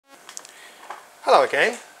Hello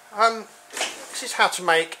again. This is how to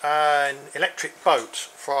make an electric boat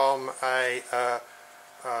from a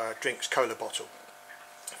drinks cola bottle.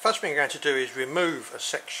 First thing you're going to do is remove a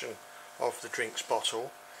section of the drinks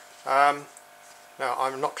bottle. Now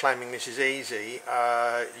I'm not claiming this is easy.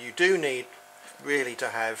 You do need really to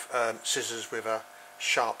have scissors with a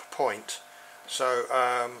sharp point, so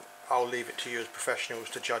I'll leave it to you as professionals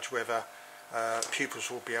to judge whether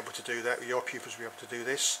pupils will be able to do that, your pupils will be able to do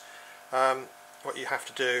this. What you have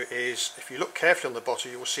to do is, if you look carefully on the bottle,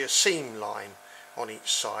 you will see a seam line on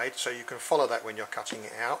each side, so you can follow that when you're cutting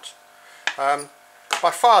it out. By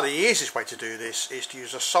far the easiest way to do this is to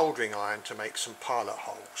use a soldering iron to make some pilot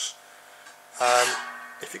holes.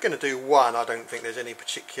 If you're going to do one, I don't think there's any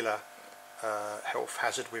particular health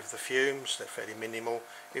hazard with the fumes. They're fairly minimal.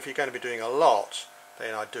 If you're going to be doing a lot,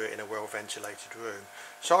 then I'd do it in a well ventilated room.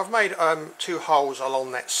 So I've made two holes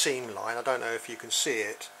along that seam line. I don't know if you can see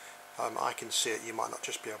it. I can see it, you might not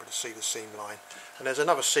just be able to see the seam line. And there's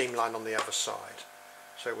another seam line on the other side.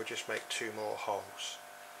 So we'll just make two more holes.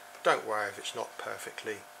 Don't worry if it's not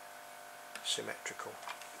perfectly symmetrical.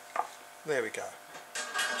 There we go.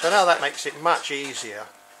 So now that makes it much easier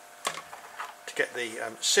to get the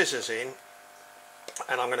scissors in.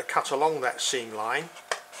 And I'm going to cut along that seam line.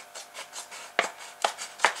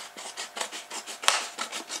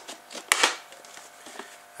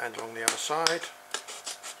 And along the other side.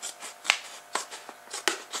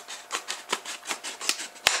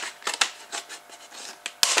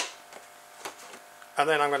 And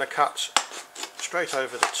then I'm going to cut straight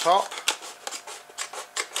over the top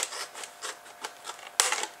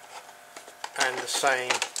and the same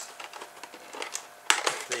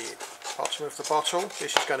the bottom of the bottle.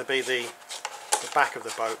 This is going to be the back of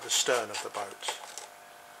the boat, the stern of the boat.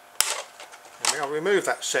 And I'll remove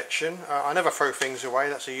that section. I never throw things away,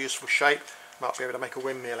 that's a useful shape. Might be able to make a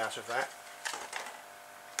windmill out of that.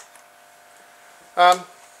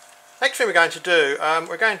 Next thing we're going to do,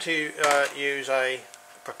 we're going to use a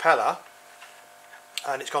propeller,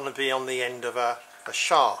 and it's going to be on the end of a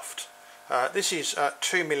shaft. This is a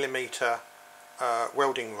 2mm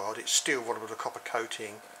welding rod. It's steel rod with a copper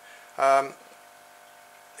coating.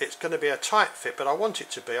 It's going to be a tight fit, but I want it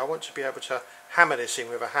to be. I want to be able to hammer this in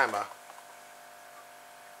with a hammer.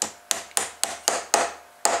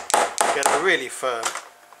 Get a really firm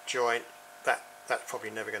joint. That's probably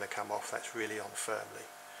never going to come off. That's really on firmly.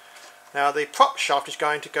 Now the prop shaft is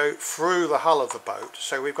going to go through the hull of the boat,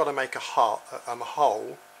 so we've got to make a hole,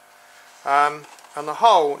 and the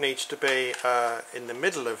hole needs to be in the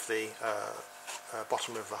middle of the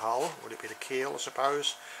bottom of the hull. Would it be the keel, I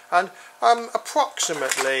suppose? And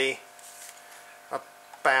approximately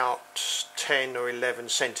about 10 or 11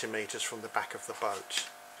 centimetres from the back of the boat.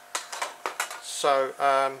 So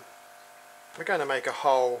we're going to make a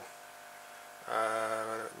hole.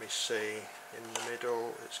 Let me see. In the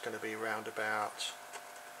middle, it's going to be round about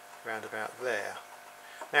there.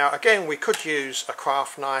 Now again, we could use a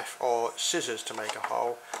craft knife or scissors to make a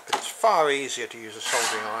hole, but it's far easier to use a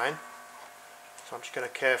soldering iron. So I'm just going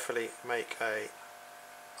to carefully make a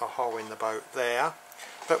hole in the boat there.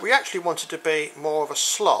 But we actually want it to be more of a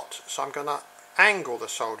slot, so I'm going to angle the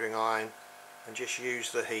soldering iron and just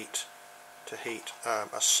use the heat to heat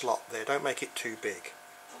a slot there. Don't make it too big.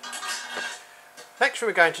 Next thing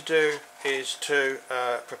we're going to do is to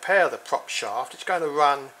prepare the prop shaft. It's going to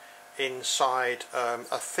run inside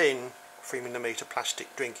a thin 3mm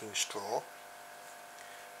plastic drinking straw.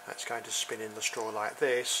 That's going to spin in the straw like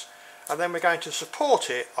this, and then we're going to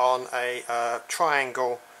support it on a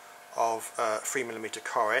triangle of 3mm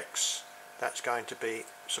Corex. That's going to be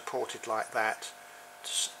supported like that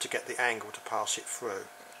to get the angle to pass it through.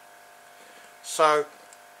 So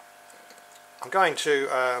I'm going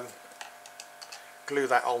to glue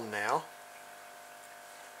that on now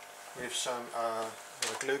with some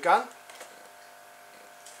glue gun.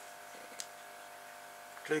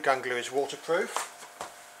 Glue gun glue is waterproof,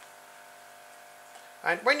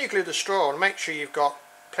 and when you glue the straw on, make sure you've got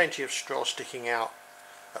plenty of straw sticking out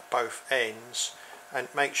at both ends, and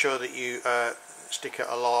make sure that you stick it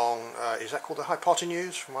along, is that called the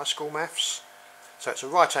hypotenuse from my school maths? So it's a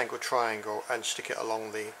right angle triangle, and stick it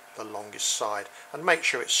along the longest side, and make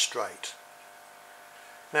sure it's straight.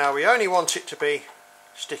 Now we only want it to be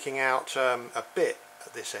sticking out a bit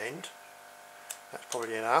at this end. That's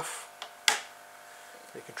probably enough.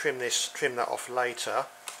 You can trim that off later.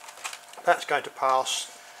 That's going to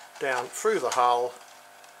pass down through the hull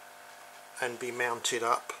and be mounted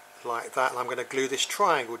up like that. And I'm going to glue this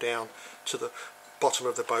triangle down to the bottom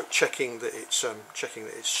of the boat, checking that it's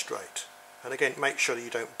straight. And again, make sure that you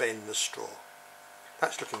don't bend the straw.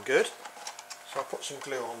 That's looking good. So I'll put some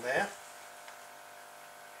glue on there.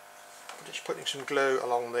 just putting some glue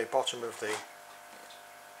along the bottom of the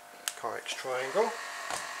Corex triangle.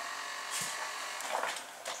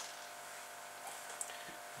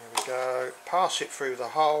 There we go, pass it through the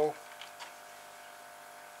hole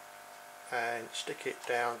and stick it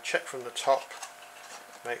down, check from the top,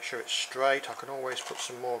 make sure it's straight. I can always put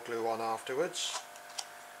some more glue on afterwards.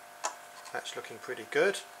 That's looking pretty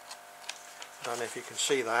good. I don't know if you can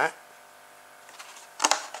see that.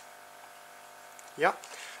 Yep.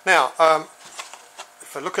 Now,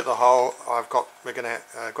 if I look at the hole,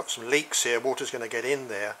 got some leaks here. Water's going to get in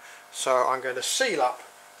there, so I'm going to seal up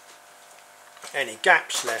any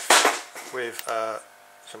gaps left with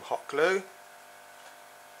some hot glue.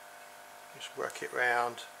 Just work it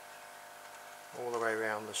round all the way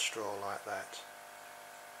around the straw like that.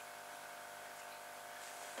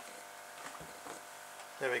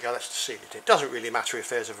 There we go, that's to seal it in. It doesn't really matter if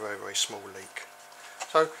there's a very, very small leak.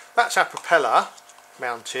 So that's our propeller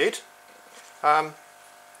mounted, our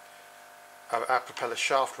propeller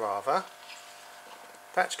shaft rather.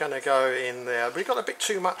 That's going to go in there. We've got a bit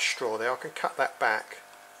too much straw there, I can cut that back.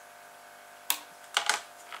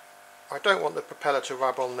 I don't want the propeller to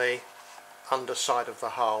rub on the underside of the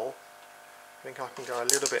hull. I think I can go a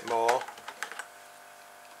little bit more.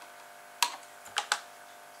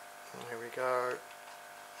 Here we go.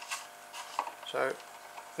 So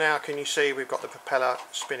now can you see we've got the propeller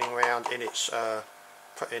spinning around in its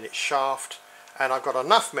shaft, and I've got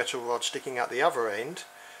enough metal rod sticking out the other end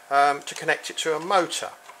to connect it to a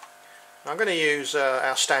motor. Now I'm going to use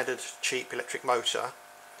our standard cheap electric motor.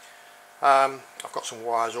 I've got some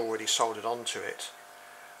wires already soldered onto it,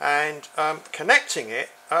 and connecting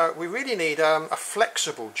it we really need a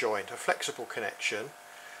flexible joint, a flexible connection,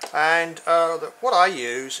 and what I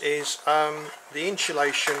use is the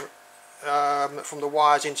insulation from the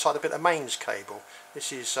wires inside a bit of mains cable.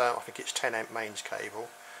 This is I think it's 10 amp mains cable.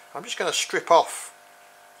 I'm just going to strip off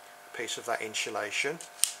a piece of that insulation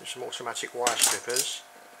with some automatic wire strippers,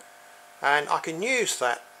 and I can use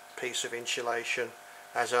that piece of insulation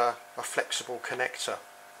as a flexible connector.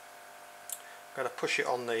 I'm going to push it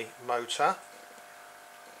on the motor.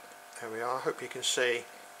 There we are. I hope you can see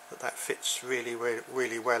that fits really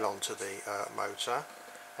well onto the motor.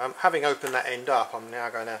 Having opened that end up, I'm now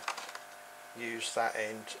going to use that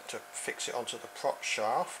end to fix it onto the prop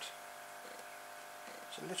shaft.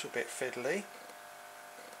 It's a little bit fiddly.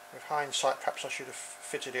 With hindsight, perhaps I should have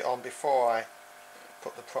fitted it on before I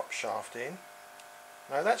put the prop shaft in.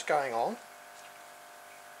 No, that's going on.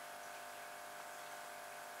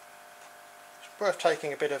 It's worth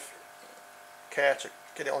taking a bit of care to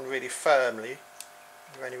get it on really firmly.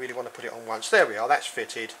 You only really want to put it on once. There we are, that's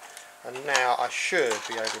fitted, and now I should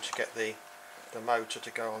be able to get the motor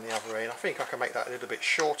to go on the other end. I think I can make that a little bit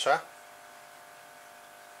shorter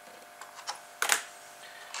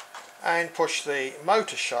and push the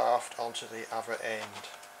motor shaft onto the other end.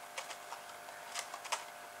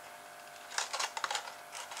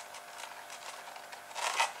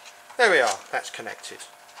 There we are, that's connected.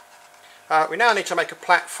 We now need to make a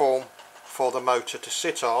platform for the motor to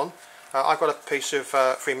sit on. I've got a piece of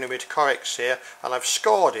 3mm Corex here, and I've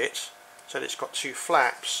scored it so that it's got two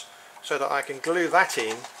flaps, so that I can glue that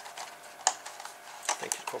in. I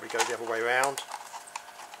think it probably goes the other way around.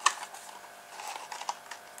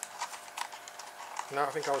 No, I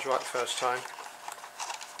think I was right the first time.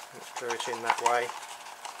 Let's glue it in that way.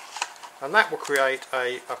 And that will create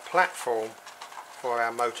a platform for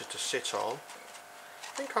our motor to sit on.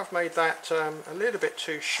 I think I've made that a little bit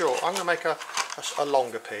too short. I'm going to make a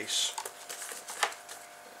longer piece.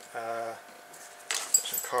 Got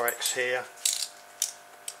some Corex here.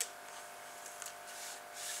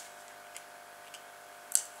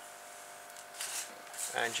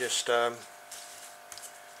 And just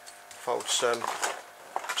fold some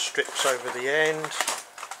strips over the end.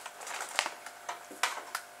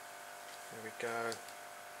 There we go.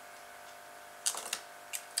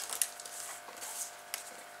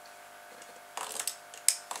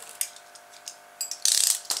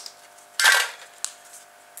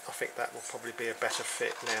 I think that will probably be a better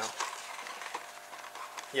fit now.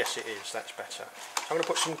 Yes, it is, that's better. So I'm going to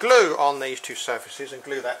put some glue on these two surfaces and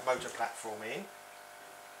glue that motor platform in.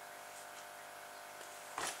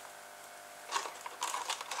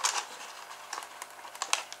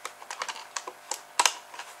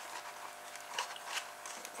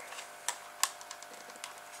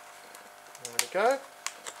 There we go.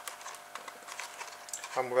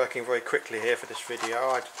 I'm working very quickly here for this video.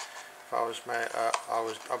 I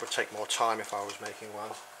would take more time if I was making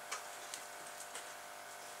one.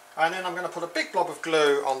 And then I'm going to put a big blob of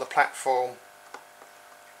glue on the platform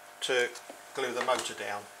to glue the motor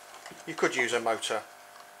down. You could use a motor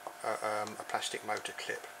a plastic motor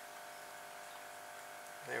clip.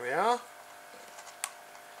 There we are.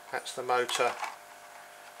 That's the motor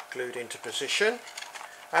glued into position,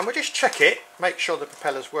 and we'll just check it, make sure the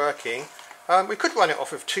propeller's working. We could run it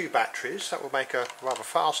off of 2 batteries, that will make a rather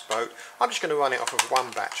fast boat. I'm just going to run it off of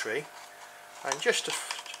 1 battery, and just to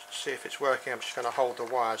see if it's working I'm just going to hold the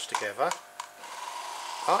wires together.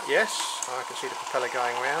 Ah, yes, I can see the propeller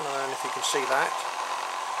going around. I don't know if you can see that.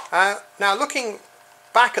 Now looking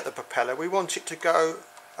back at the propeller, we want it to go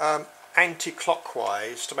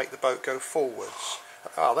anti-clockwise to make the boat go forwards.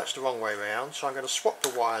 Oh, that's the wrong way round, so I'm going to swap the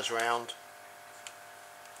wires round,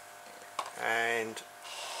 and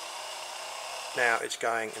now it's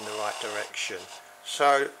going in the right direction.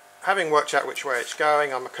 So having worked out which way it's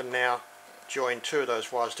going, I can now join 2 of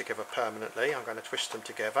those wires together permanently. I'm going to twist them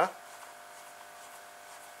together.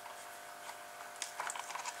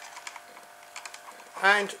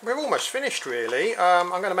 And we're almost finished really. I'm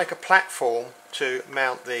going to make a platform to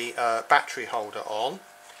mount the battery holder on.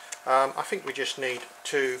 I think we just need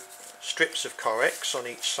 2 strips of Corex on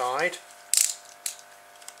each side.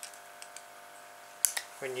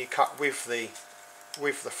 When you cut with the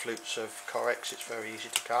flutes of Corex, it's very easy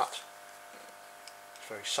to cut. It's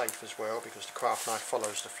very safe as well because the craft knife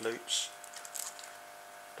follows the flutes.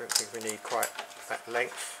 Don't think we need quite that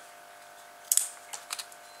length.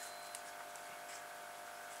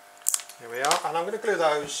 There we are, and I'm going to glue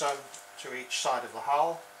those to each side of the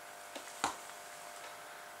hull.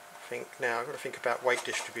 Now I've got to think about weight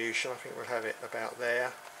distribution. I think we'll have it about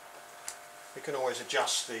there. We can always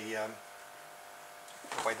adjust the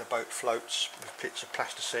way the boat floats with bits of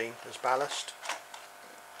plasticine as ballast.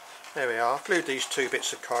 There we are. I've glued these 2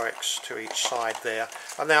 bits of Corex to each side there,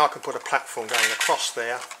 and now I can put a platform going across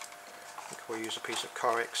there. I think we'll use a piece of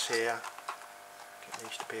Corex here. It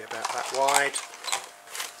needs to be about that wide.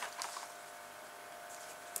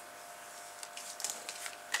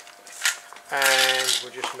 And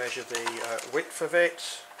we'll just measure the width of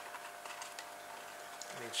it.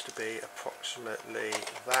 It needs to be approximately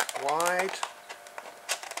that wide.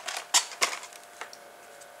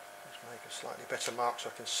 Let's make a slightly better mark so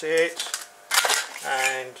I can see it.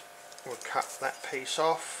 And we'll cut that piece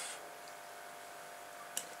off.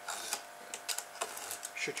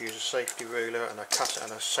 Should use a safety ruler and a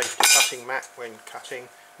safety cutting mat when cutting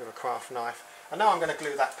with a craft knife. And now I'm going to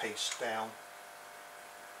glue that piece down.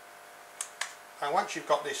 And once you've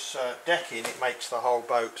got this decking, it makes the whole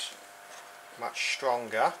boat much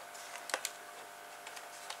stronger.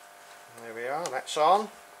 There we are, that's on.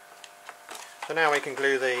 So now we can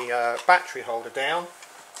glue the battery holder down.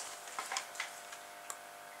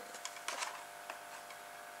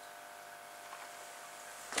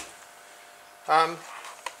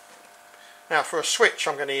 Now for a switch,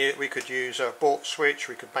 we could use a bolt switch.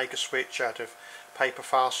 We could make a switch out of paper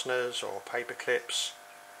fasteners or paper clips.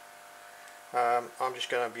 I'm just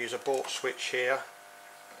going to use a bolt switch here.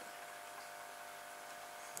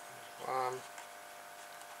 Just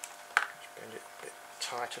bend it a bit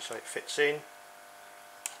tighter so it fits in.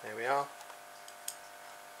 There we are.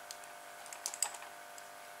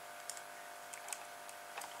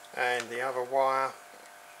 And the other wire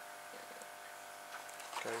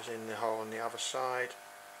goes in the hole on the other side.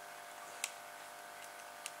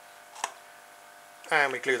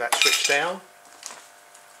 And we glue that switch down.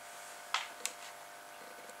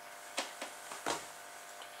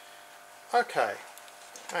 Okay,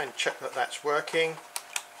 and check that that's working.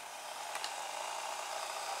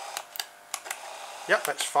 Yep,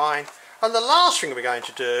 that's fine. And the last thing we're going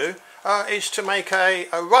to do is to make a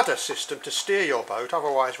rudder system to steer your boat.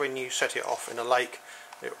 Otherwise, when you set it off in a lake,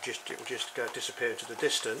 it will just go disappear into the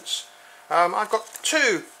distance. I've got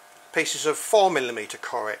 2 pieces of 4mm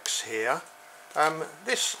Corex here.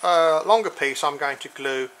 This longer piece I'm going to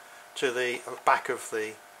glue to the back of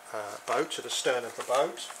the boat, to the stern of the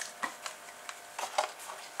boat.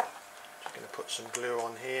 Going to put some glue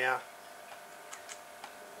on here.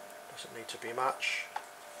 Doesn't need to be much.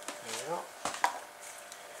 There we are.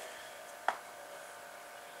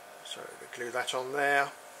 So we glue that on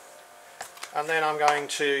there, and then I'm going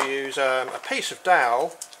to use a piece of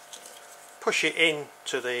dowel, push it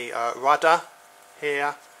into the rudder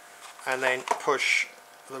here, and then push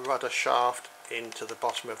the rudder shaft into the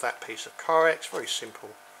bottom of that piece of Corex. Very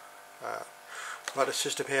simple rudder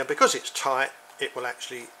system here. Because it's tight, it will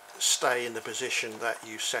actually stay in the position that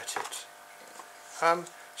you set it.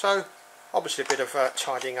 So obviously a bit of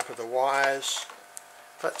tidying up of the wires,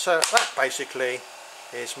 but that basically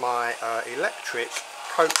is my electric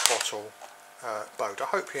Coke bottle boat. I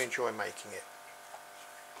hope you enjoy making it.